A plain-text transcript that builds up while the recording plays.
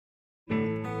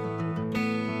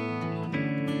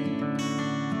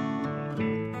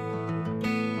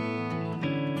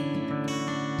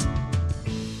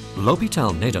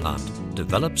Lopital Nederland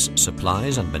develops,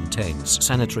 supplies and maintains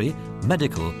sanitary,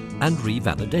 medical and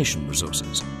revalidation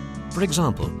resources. For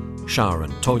example, shower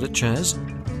and toilet chairs,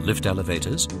 lift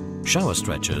elevators, shower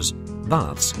stretchers,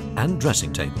 baths and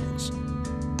dressing tables.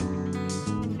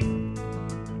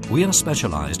 We are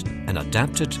specialized in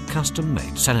adapted,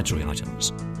 custom-made sanitary items.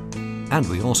 And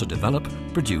we also develop,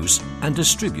 produce and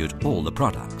distribute all the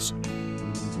products.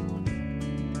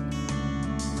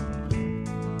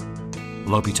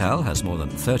 Lopital has more than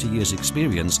 30 years'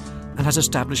 experience and has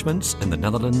establishments in the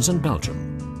Netherlands and Belgium.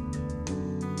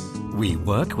 We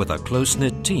work with a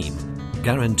close-knit team,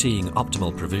 guaranteeing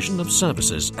optimal provision of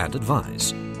services and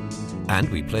advice. And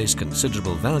we place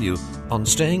considerable value on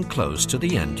staying close to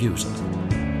the end user.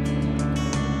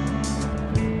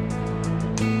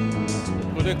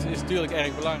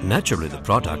 Naturally, the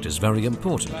product is very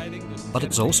important, but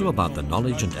it's also about the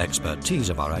knowledge and expertise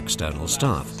of our external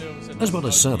staff, as well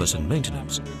as service and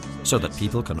maintenance, so that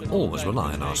people can always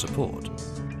rely on our support.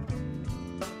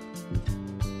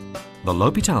 The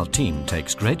Lopital team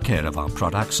takes great care of our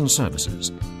products and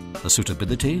services. The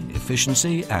suitability,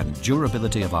 efficiency and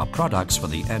durability of our products for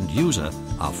the end user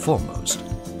are foremost.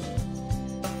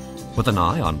 With an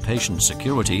eye on patient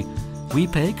security, we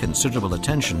pay considerable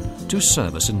attention to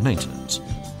service and maintenance.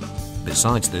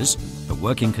 Besides this, the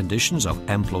working conditions of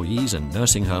employees in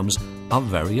nursing homes are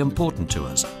very important to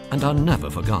us and are never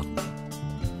forgotten.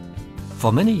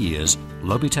 For many years,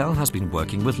 Lopital has been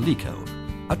working with Lico,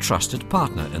 a trusted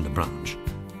partner in the branch.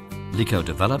 Lico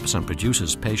develops and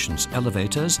produces patients'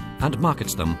 elevators and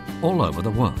markets them all over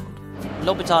the world.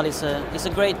 Lopital is a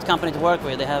great company to work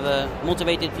with. They have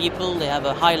motivated people, they have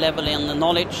a high level in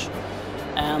knowledge,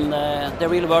 and they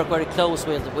really work very close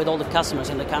with all the customers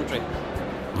in the country.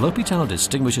 Lopital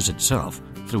distinguishes itself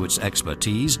through its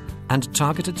expertise and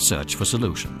targeted search for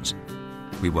solutions.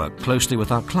 We work closely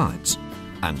with our clients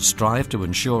and strive to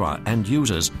ensure our end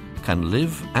users can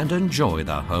live and enjoy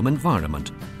their home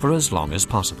environment for as long as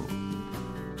possible.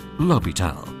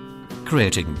 Lopital,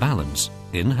 creating balance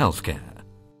in healthcare.